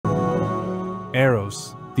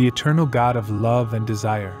Eros, the eternal god of love and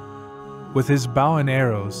desire. With his bow and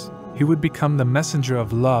arrows, he would become the messenger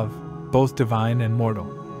of love, both divine and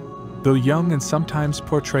mortal. Though young and sometimes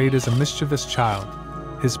portrayed as a mischievous child,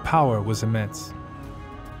 his power was immense.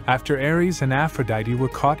 After Ares and Aphrodite were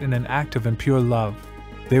caught in an act of impure love,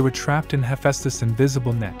 they were trapped in Hephaestus'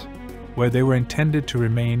 invisible net, where they were intended to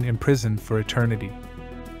remain imprisoned for eternity.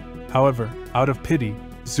 However, out of pity,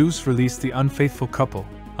 Zeus released the unfaithful couple,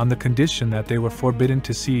 on the condition that they were forbidden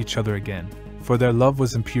to see each other again, for their love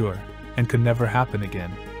was impure, and could never happen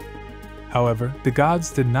again. However, the gods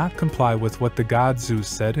did not comply with what the god Zeus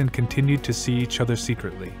said and continued to see each other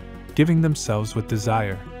secretly, giving themselves with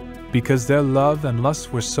desire, because their love and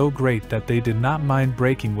lust were so great that they did not mind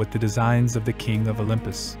breaking with the designs of the king of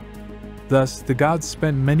Olympus. Thus, the gods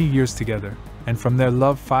spent many years together, and from their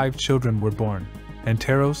love 5 children were born: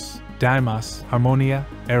 Anteros, Deimos, Harmonia,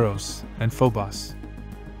 Eros, and Phobos.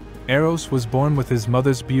 Eros was born with his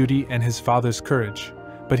mother's beauty and his father's courage,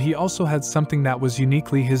 but he also had something that was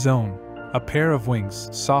uniquely his own: a pair of wings,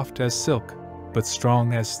 soft as silk, but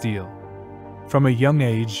strong as steel. From a young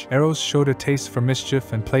age, Eros showed a taste for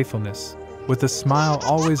mischief and playfulness, with a smile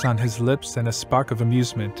always on his lips and a spark of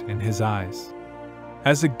amusement in his eyes.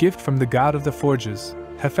 As a gift from the god of the forges,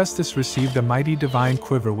 Hephaestus received a mighty divine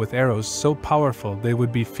quiver with arrows so powerful they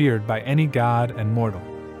would be feared by any god and mortal.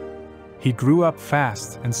 He grew up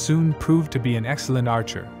fast and soon proved to be an excellent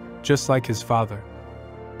archer, just like his father.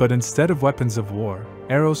 But instead of weapons of war,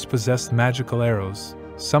 Eros possessed magical arrows.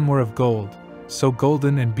 Some were of gold, so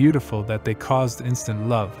golden and beautiful that they caused instant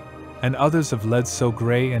love, and others of lead so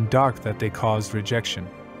gray and dark that they caused rejection.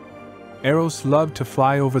 Eros loved to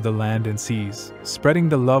fly over the land and seas, spreading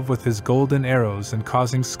the love with his golden arrows and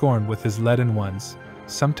causing scorn with his leaden ones,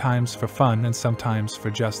 sometimes for fun and sometimes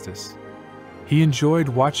for justice. He enjoyed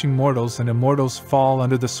watching mortals and immortals fall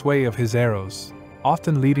under the sway of his arrows,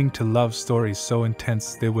 often leading to love stories so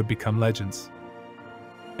intense they would become legends.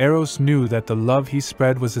 Eros knew that the love he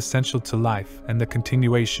spread was essential to life and the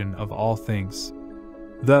continuation of all things.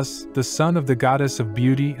 Thus, the son of the goddess of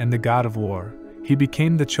beauty and the god of war, he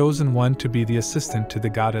became the chosen one to be the assistant to the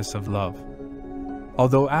goddess of love.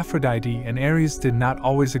 Although Aphrodite and Ares did not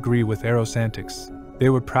always agree with Eros' antics, they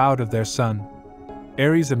were proud of their son.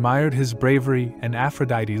 Ares admired his bravery and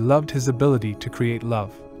Aphrodite loved his ability to create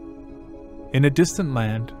love. In a distant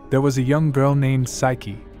land, there was a young girl named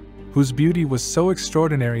Psyche, whose beauty was so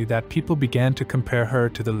extraordinary that people began to compare her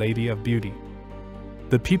to the Lady of Beauty.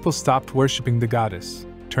 The people stopped worshipping the goddess,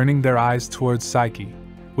 turning their eyes towards Psyche,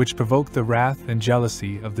 which provoked the wrath and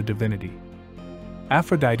jealousy of the divinity.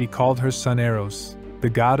 Aphrodite called her son Eros, the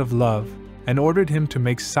god of love, and ordered him to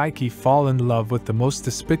make Psyche fall in love with the most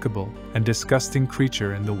despicable and disgusting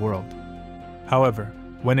creature in the world. However,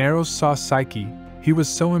 when Eros saw Psyche, he was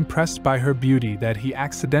so impressed by her beauty that he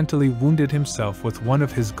accidentally wounded himself with one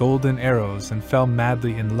of his golden arrows and fell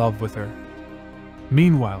madly in love with her.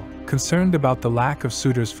 Meanwhile, concerned about the lack of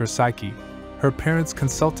suitors for Psyche, her parents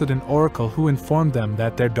consulted an oracle who informed them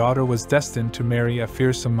that their daughter was destined to marry a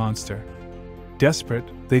fearsome monster. Desperate,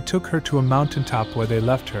 they took her to a mountaintop where they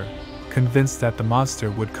left her, convinced that the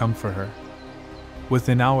monster would come for her.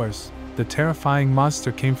 Within hours, the terrifying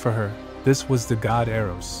monster came for her. This was the god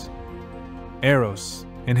Eros. Eros,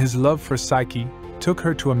 in his love for Psyche, took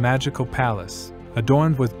her to a magical palace,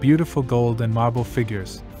 adorned with beautiful gold and marble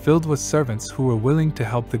figures, filled with servants who were willing to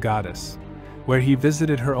help the goddess, where he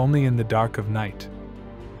visited her only in the dark of night.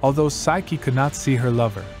 Although Psyche could not see her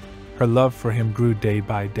lover, her love for him grew day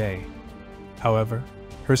by day. However,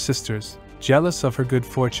 her sisters, jealous of her good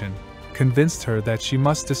fortune, convinced her that she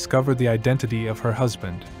must discover the identity of her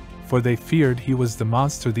husband, for they feared he was the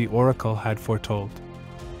monster the oracle had foretold.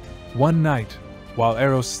 One night, while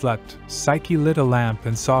Eros slept, Psyche lit a lamp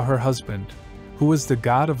and saw her husband, who was the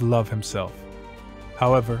god of love himself.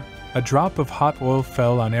 However, a drop of hot oil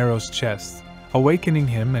fell on Eros' chest, awakening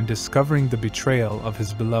him and discovering the betrayal of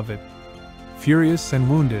his beloved. Furious and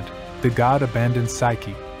wounded, the god abandoned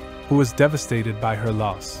Psyche, who was devastated by her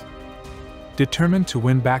loss. Determined to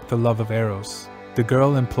win back the love of Eros, the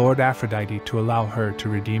girl implored Aphrodite to allow her to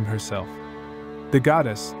redeem herself. The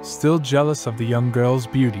goddess, still jealous of the young girl's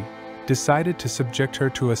beauty, decided to subject her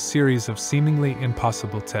to a series of seemingly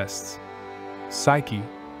impossible tests. Psyche,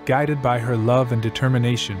 guided by her love and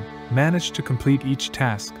determination, managed to complete each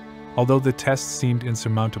task, although the test seemed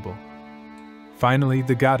insurmountable. Finally,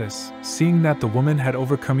 the goddess, seeing that the woman had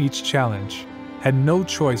overcome each challenge, had no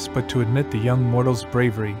choice but to admit the young mortal's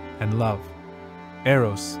bravery and love.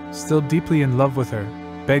 Eros, still deeply in love with her,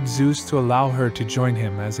 begged Zeus to allow her to join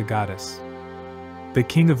him as a goddess. The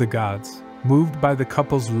king of the gods, moved by the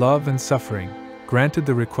couple's love and suffering, granted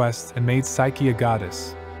the request and made Psyche a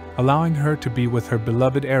goddess, allowing her to be with her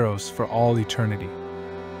beloved Eros for all eternity.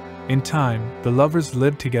 In time, the lovers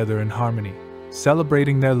lived together in harmony,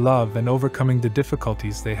 celebrating their love and overcoming the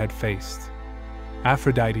difficulties they had faced.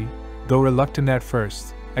 Aphrodite, though reluctant at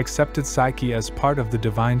first, accepted Psyche as part of the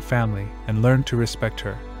divine family and learned to respect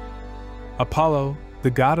her. Apollo,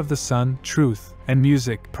 the god of the sun, truth, and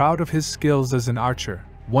music, proud of his skills as an archer,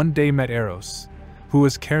 one day met Eros, who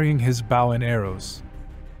was carrying his bow and arrows.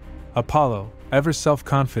 Apollo, ever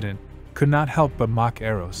self-confident, could not help but mock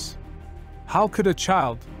Eros. "How could a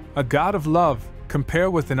child, a god of love, compare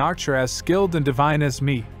with an archer as skilled and divine as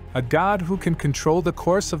me, a god who can control the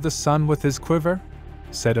course of the sun with his quiver?"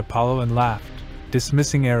 said Apollo and laughed,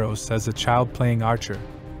 dismissing Eros as a child playing archer.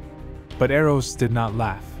 But Eros did not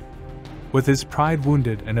laugh. With his pride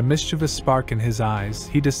wounded and a mischievous spark in his eyes,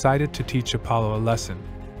 he decided to teach Apollo a lesson.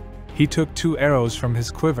 He took 2 arrows from his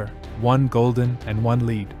quiver, one golden and one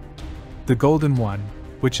lead. The golden one,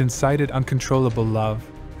 which incited uncontrollable love,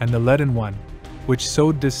 and the leaden one, which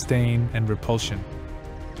sowed disdain and repulsion.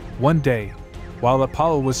 One day, while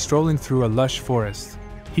Apollo was strolling through a lush forest,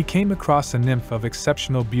 he came across a nymph of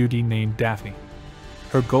exceptional beauty named Daphne.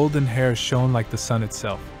 Her golden hair shone like the sun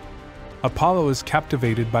itself. Apollo was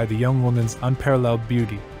captivated by the young woman's unparalleled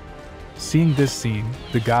beauty. Seeing this scene,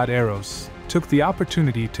 the god Eros took the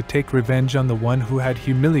opportunity to take revenge on the one who had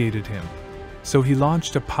humiliated him. So he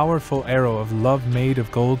launched a powerful arrow of love made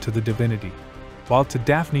of gold to the divinity, while to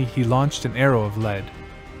Daphne he launched an arrow of lead,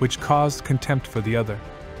 which caused contempt for the other.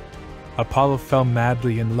 Apollo fell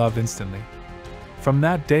madly in love instantly. From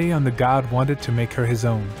that day on, the god wanted to make her his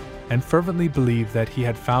own, and fervently believed that he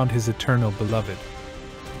had found his eternal beloved.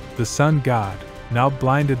 The sun god, now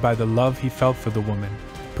blinded by the love he felt for the woman,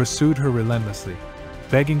 pursued her relentlessly,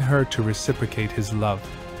 begging her to reciprocate his love.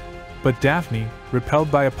 But Daphne,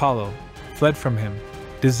 repelled by Apollo, fled from him,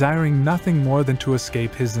 desiring nothing more than to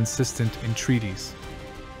escape his insistent entreaties.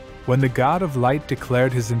 When the god of light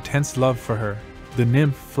declared his intense love for her, the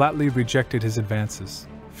nymph flatly rejected his advances,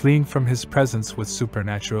 fleeing from his presence with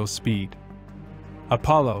supernatural speed.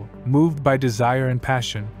 Apollo, moved by desire and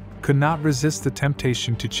passion, could not resist the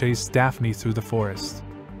temptation to chase Daphne through the forest.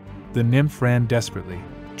 The nymph ran desperately,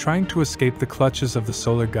 trying to escape the clutches of the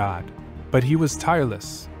solar god, but he was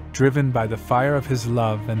tireless, driven by the fire of his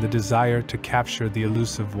love and the desire to capture the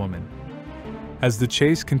elusive woman. As the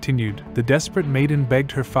chase continued, the desperate maiden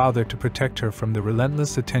begged her father to protect her from the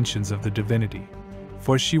relentless attentions of the divinity,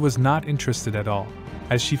 for she was not interested at all,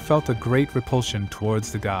 as she felt a great repulsion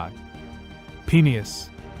towards the god. Peneus,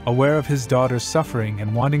 aware of his daughter's suffering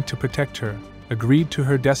and wanting to protect her, agreed to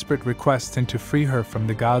her desperate request, and to free her from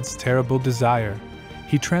the god's terrible desire,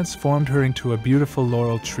 he transformed her into a beautiful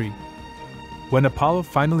laurel tree. When Apollo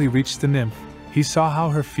finally reached the nymph, he saw how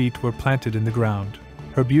her feet were planted in the ground.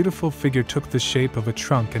 Her beautiful figure took the shape of a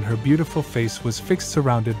trunk, and her beautiful face was fixed,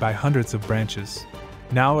 surrounded by hundreds of branches.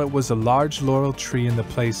 Now it was a large laurel tree in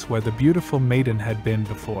the place where the beautiful maiden had been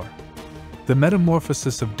before. The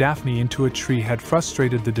metamorphosis of Daphne into a tree had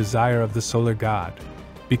frustrated the desire of the solar god,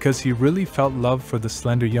 because he really felt love for the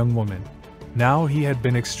slender young woman. Now he had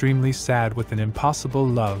been extremely sad with an impossible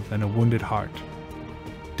love and a wounded heart.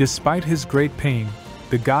 Despite his great pain,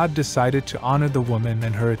 the god decided to honor the woman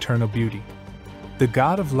and her eternal beauty. The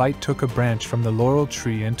god of light took a branch from the laurel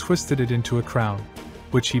tree and twisted it into a crown,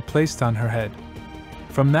 which he placed on her head.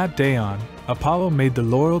 From that day on, Apollo made the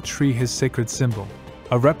laurel tree his sacred symbol,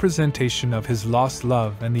 a representation of his lost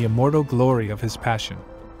love and the immortal glory of his passion.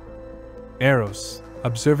 Eros,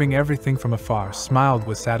 observing everything from afar, smiled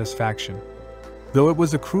with satisfaction. Though it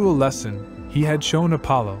was a cruel lesson, he had shown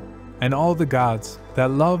Apollo, and all the gods,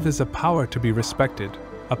 that love is a power to be respected,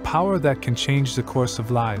 a power that can change the course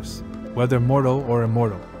of lives, whether mortal or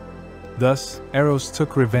immortal. Thus, Eros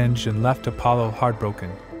took revenge and left Apollo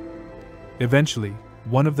heartbroken. Eventually,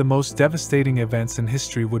 one of the most devastating events in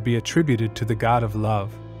history would be attributed to the god of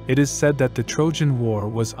love. It is said that the Trojan War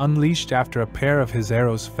was unleashed after a pair of his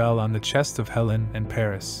arrows fell on the chest of Helen and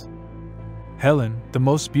Paris. Helen, the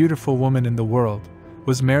most beautiful woman in the world,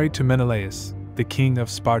 was married to Menelaus, the king of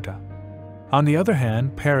Sparta. On the other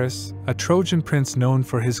hand, Paris, a Trojan prince known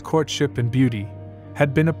for his courtship and beauty,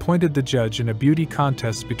 had been appointed the judge in a beauty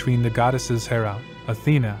contest between the goddesses Hera,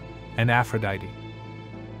 Athena, and Aphrodite.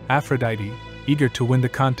 Aphrodite, eager to win the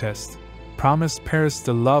contest, promised Paris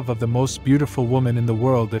the love of the most beautiful woman in the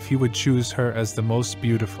world if he would choose her as the most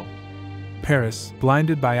beautiful. Paris,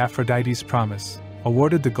 blinded by Aphrodite's promise,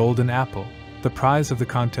 awarded the golden apple, the prize of the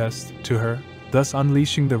contest, to her, thus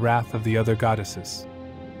unleashing the wrath of the other goddesses.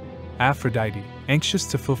 Aphrodite, anxious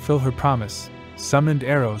to fulfill her promise, summoned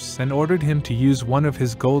Eros and ordered him to use one of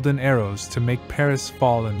his golden arrows to make Paris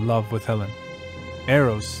fall in love with Helen.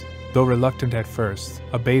 Eros, though reluctant at first,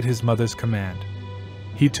 obeyed his mother's command.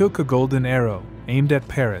 He took a golden arrow, aimed at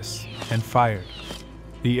Paris, and fired.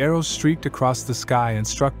 The arrow streaked across the sky and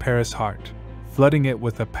struck Paris' heart, flooding it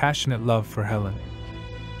with a passionate love for Helen.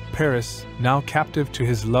 Paris, now captive to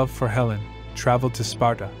his love for Helen, traveled to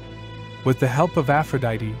Sparta. With the help of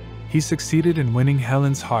Aphrodite, he succeeded in winning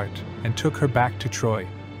Helen's heart and took her back to Troy,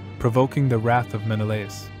 provoking the wrath of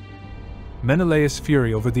Menelaus. Menelaus'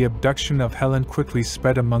 fury over the abduction of Helen quickly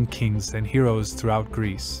spread among kings and heroes throughout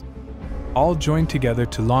Greece. All joined together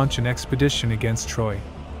to launch an expedition against Troy,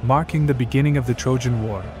 marking the beginning of the Trojan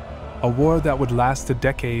War, a war that would last a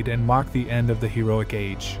decade and mark the end of the heroic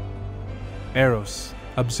age. Eros,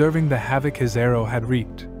 observing the havoc his arrow had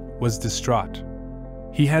wreaked, was distraught.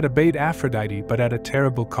 He had obeyed Aphrodite but at a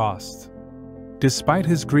terrible cost. Despite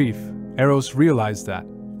his grief, Eros realized that,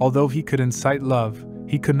 although he could incite love,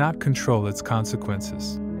 he could not control its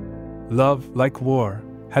consequences. Love, like war,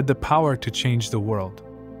 had the power to change the world.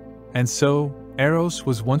 And so, Eros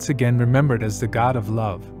was once again remembered as the god of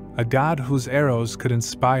love, a god whose arrows could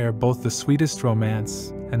inspire both the sweetest romance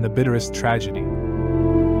and the bitterest tragedy.